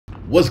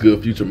What's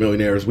good, future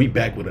millionaires? We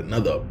back with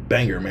another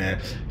banger, man.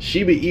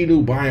 Shiba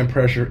Inu buying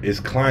pressure is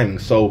climbing.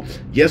 So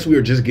yes, we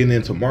are just getting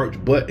into March,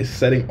 but it's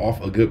setting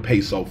off a good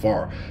pace so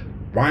far.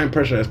 Buying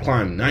pressure has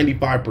climbed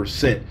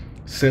 95%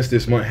 since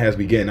this month has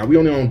begun. Now we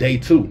only on day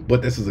 2,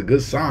 but this is a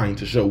good sign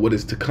to show what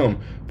is to come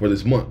for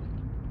this month.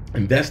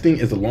 Investing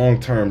is a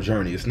long-term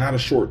journey. It's not a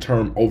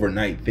short-term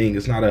overnight thing.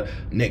 It's not a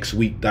next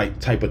week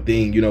type of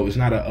thing. You know, it's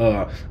not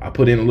a I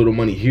put in a little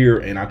money here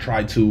and I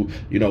try to,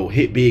 you know,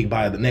 hit big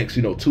by the next,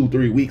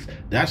 2-3 weeks.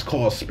 That's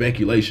called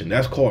speculation.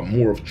 That's called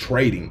more of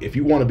trading. If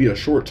you want to be a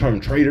short-term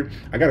trader,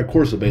 I got a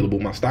course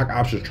available, my stock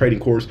options trading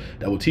course,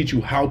 that will teach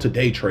you how to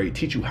day trade,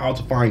 teach you how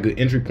to find good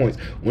entry points,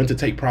 when to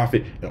take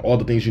profit, and all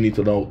the things you need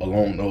to know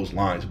along those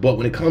lines. But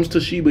when it comes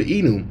to Shiba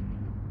Inu,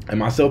 and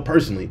myself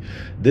personally,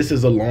 this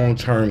is a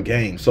long-term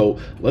game. So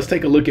let's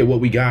take a look at what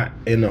we got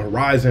in the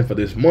horizon for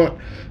this month.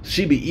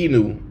 Shiba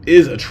Inu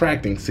is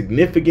attracting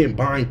significant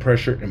buying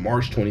pressure in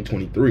March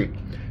 2023.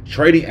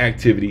 Trading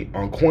activity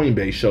on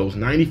Coinbase shows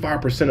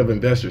 95% of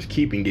investors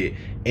keeping it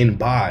in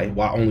buy,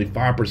 while only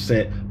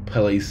 5%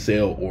 place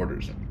sell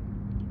orders.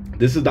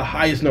 This is the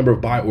highest number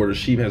of buy orders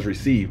SHIB has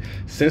received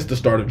since the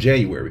start of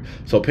January.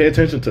 So pay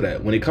attention to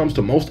that. When it comes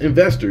to most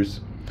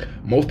investors,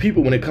 most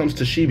people, when it comes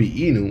to Shiba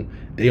Inu,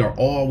 they are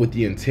all with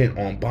the intent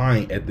on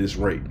buying at this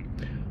rate.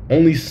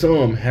 Only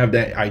some have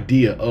that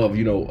idea of,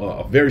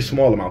 a very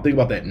small amount. Think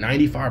about that,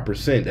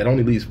 95%. That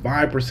only leaves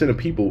 5% of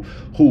people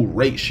who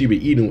rate Shiba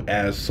Inu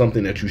as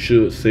something that you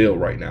should sell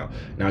right now.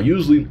 Now,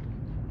 usually,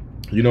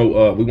 we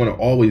want to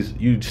always,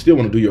 you still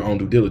want to do your own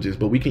due diligence,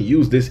 but we can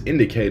use this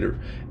indicator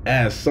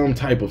as some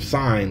type of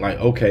sign, like,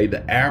 okay,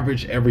 the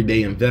average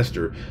everyday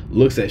investor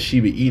looks at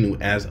Shiba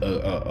Inu as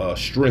a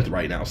strength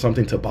right now,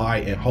 something to buy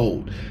and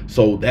hold.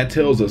 So that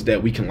tells us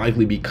that we can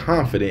likely be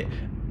confident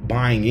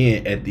buying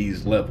in at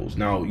these levels.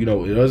 Now, it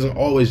doesn't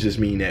always just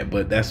mean that,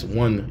 but that's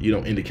one,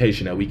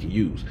 indication that we can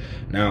use.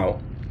 Now,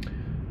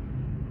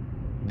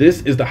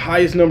 this is the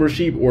highest number of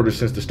SHIB orders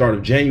since the start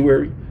of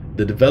January.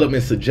 The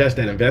development suggests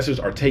that investors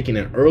are taking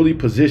an early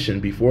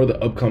position before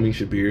the upcoming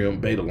Ethereum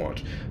beta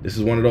launch. This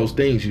is one of those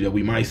things that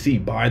we might see: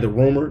 buy the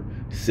rumor,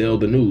 sell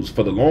the news.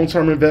 For the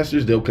long-term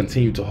investors, they'll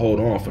continue to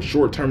hold on. For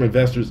short-term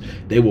investors,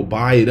 they will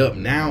buy it up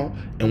now,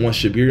 and once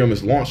Ethereum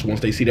is launched, once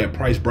they see that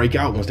price break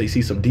out, once they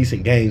see some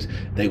decent gains,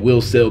 they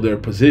will sell their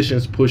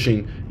positions,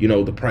 pushing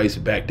the price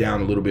back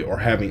down a little bit, or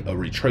having a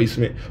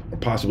retracement, or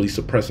possibly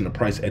suppressing the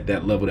price at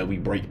that level that we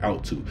break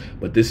out to.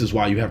 But this is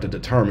why you have to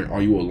determine,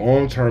 are you a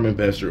long-term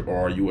investor or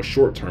are you a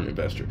short-term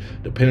investor?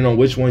 Depending on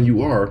which one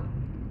you are,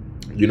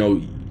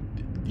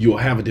 you'll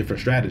have a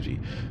different strategy.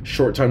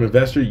 Short-term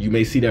investor, you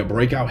may see that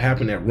breakout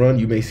happen, that run,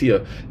 you may see a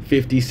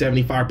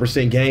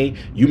 50-75% gain.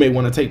 You may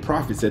want to take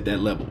profits at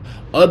that level.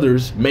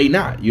 Others may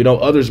not.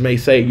 Others may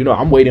say,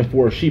 I'm waiting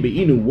for a Shiba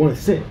Inu 1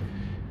 cent.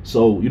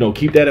 So,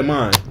 keep that in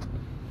mind.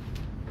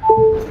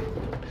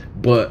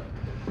 But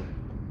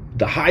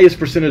the highest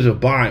percentage of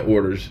buy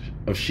orders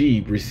of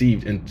SHIB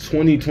received in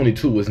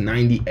 2022 was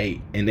 98,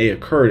 and they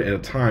occurred at a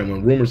time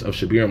when rumors of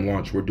Ethereum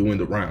launch were doing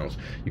the rounds.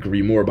 You can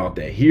read more about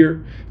that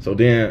here. So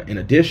then, in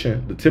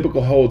addition, the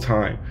typical hold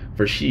time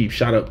for SHIB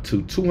shot up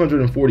to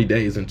 240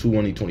 days in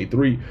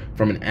 2023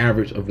 from an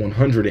average of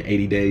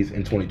 180 days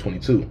in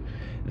 2022.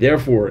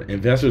 Therefore,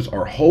 investors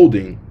are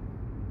holding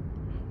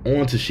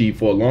onto SHIB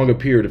for a longer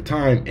period of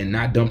time and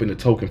not dumping the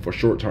token for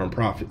short-term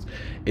profits.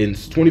 In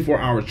 24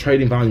 hours,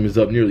 trading volume is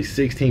up nearly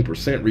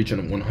 16%,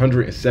 reaching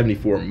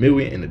 174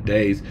 million in a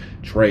day's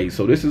trade.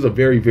 So this is a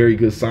very, very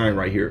good sign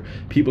right here.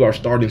 People are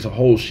starting to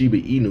hold Shiba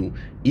Inu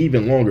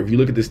even longer. If you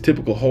look at this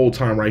typical hold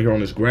time right here on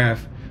this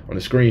graph, on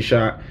the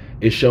screenshot,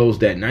 it shows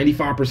that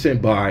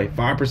 95% buy,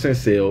 5%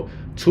 sell,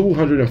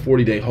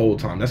 240-day hold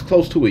time. That's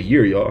close to a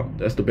year, y'all.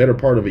 That's the better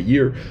part of a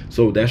year.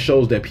 So that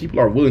shows that people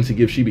are willing to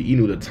give Shiba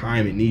Inu the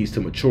time it needs to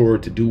mature,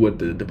 to do what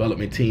the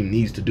development team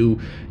needs to do.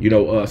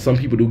 Some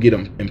people do get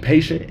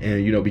impatient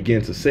and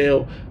begin to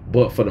sell,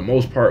 but for the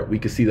most part, we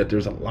can see that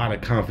there's a lot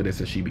of confidence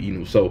in Shiba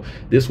Inu. So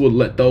this would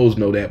let those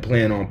know that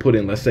plan on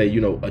putting, let's say,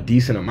 a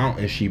decent amount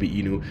in Shiba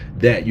Inu,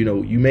 that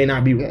you may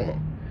not be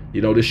wrong.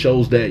 This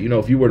shows that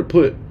if you were to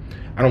put,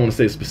 I don't want to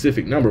say a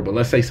specific number, but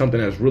let's say something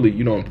that's really,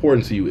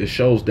 important to you, it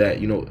shows that,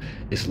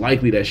 it's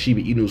likely that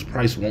Shiba Inu's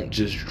price won't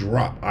just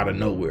drop out of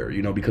nowhere,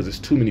 because there's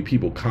too many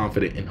people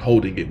confident in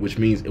holding it, which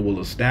means it will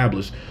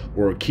establish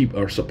or keep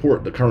or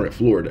support the current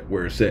floor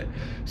where it's at.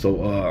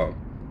 So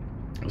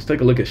let's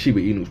take a look at Shiba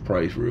Inu's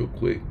price real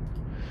quick.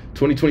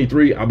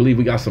 2023, I believe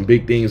we got some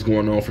big things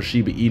going on for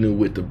Shiba Inu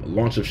with the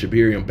launch of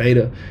Ethereum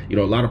beta. A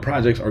lot of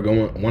projects are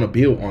want to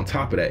build on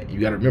top of that. You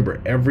got to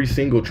remember, every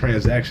single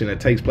transaction that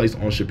takes place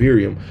on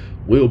Ethereum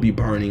will be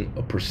burning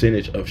a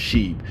percentage of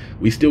SHIB.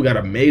 We still got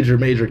a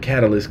major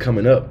catalyst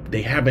coming up.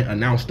 They haven't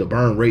announced the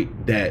burn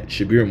rate that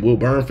Ethereum will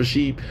burn for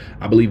SHIB.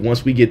 I believe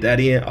once we get that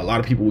in, a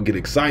lot of people will get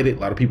excited. A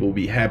lot of people will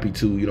be happy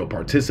to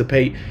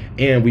participate,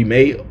 and we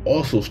may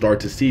also start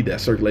to see that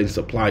circulating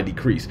supply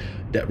decrease.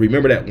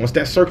 Remember that once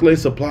that circulating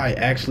supply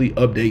actually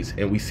updates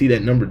and we see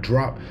that number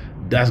drop,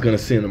 that's going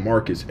to send the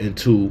markets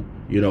into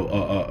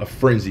a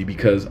frenzy,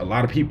 because a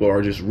lot of people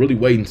are just really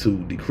waiting to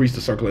decrease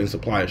the circulating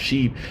supply of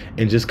SHIB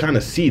and just kind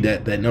of see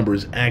that that number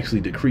is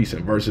actually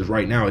decreasing, versus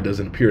right now it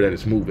doesn't appear that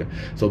it's moving.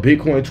 So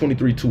Bitcoin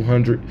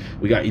 23,200,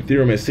 we got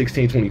Ethereum at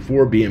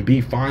 1624,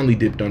 BNB finally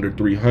dipped under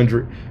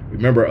 300.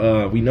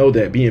 Remember, we know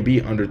that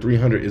BNB under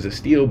 300 is a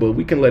steal, but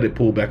we can let it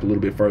pull back a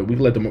little bit further. We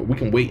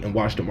can wait and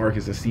watch the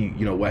markets and see,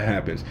 what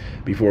happens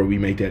before we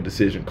make that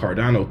decision.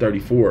 Cardano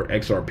 34,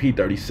 XRP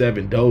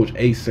 37, Doge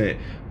 8 cent,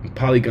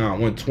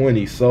 Polygon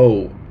 120,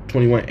 Sol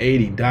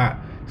 2180, Dot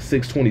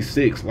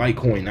 626,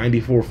 Litecoin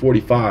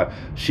 94.45,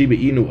 Shiba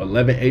Inu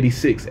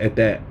 1186 at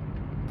that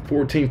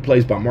 14th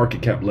place by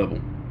market cap level.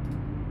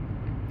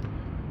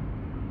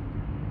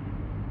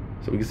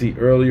 So we can see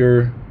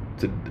earlier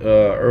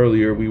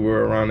we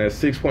were around that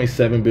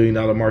 $6.7 billion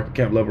market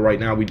cap level. Right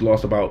now we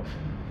lost about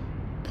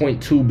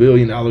 $0.2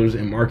 billion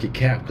in market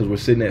cap, because we're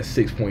sitting at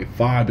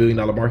 $6.5 billion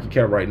market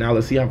cap right now.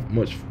 Let's see how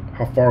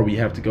far we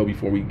have to go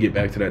before we get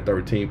back to that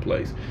 13th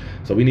place.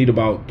 So we need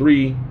about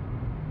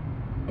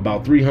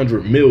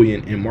 300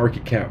 million in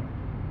market cap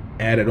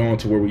added on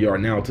to where we are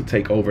now to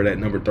take over that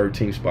number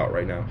 13 spot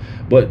right now.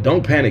 But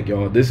don't panic,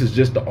 y'all. This is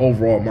just the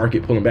overall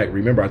market pulling back.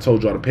 Remember, I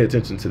told y'all to pay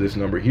attention to this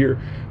number here.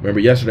 Remember,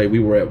 yesterday we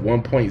were at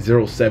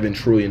 $1.07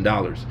 trillion.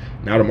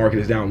 Now the market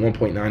is down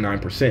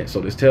 1.99%.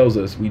 So this tells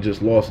us we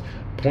just lost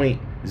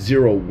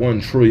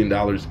 $0.01 trillion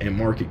in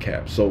market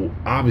cap. So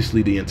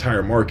obviously the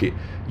entire market,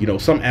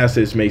 some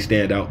assets may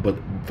stand out, but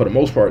for the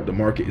most part the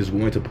market is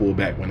going to pull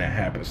back when that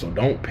happens. So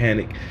don't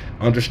panic.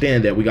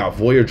 Understand that we got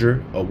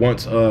Voyager, a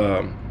once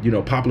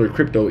popular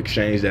crypto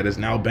exchange that is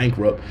now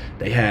bankrupt.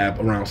 They have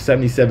around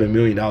 $77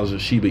 million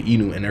of Shiba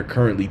Inu, and they're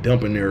currently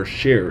dumping their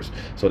shares.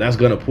 So that's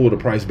going to pull the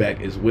price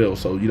back as well.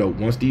 So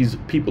once these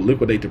people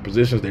liquidate their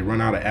positions, they run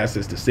out of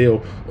assets to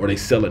sell, or they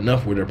sell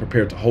enough where they're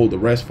prepared to hold the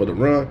rest for the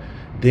run,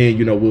 then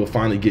we'll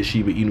finally get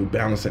Shiba Inu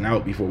balancing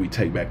out before we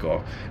take back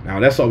off. Now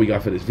that's all we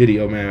got for this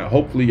video, man.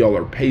 Hopefully y'all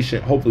are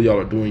patient. Hopefully y'all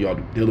are doing y'all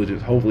due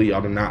diligence. Hopefully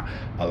y'all are not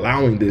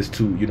allowing this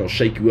to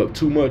shake you up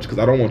too much, because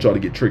I don't want y'all to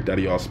get tricked out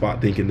of y'all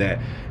spot thinking that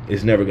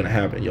it's never gonna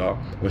happen, y'all.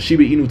 When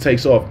Shiba Inu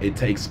takes off, it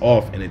takes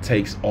off, and it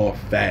takes off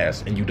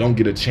fast, and you don't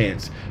get a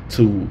chance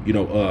to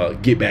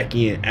get back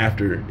in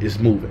after it's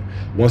moving.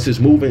 Once it's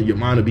moving, your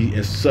mind will be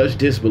in such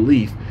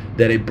disbelief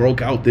that it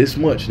broke out this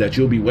much that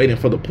you'll be waiting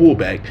for the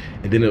pullback,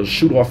 and then it'll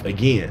shoot off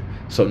again.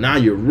 So now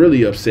you're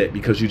really upset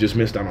because you just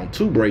missed out on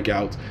 2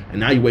 breakouts, and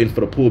now you're waiting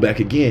for the pullback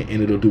again,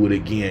 and it'll do it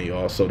again,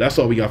 y'all. So that's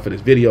all we got for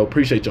this video.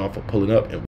 Appreciate y'all for pulling up, and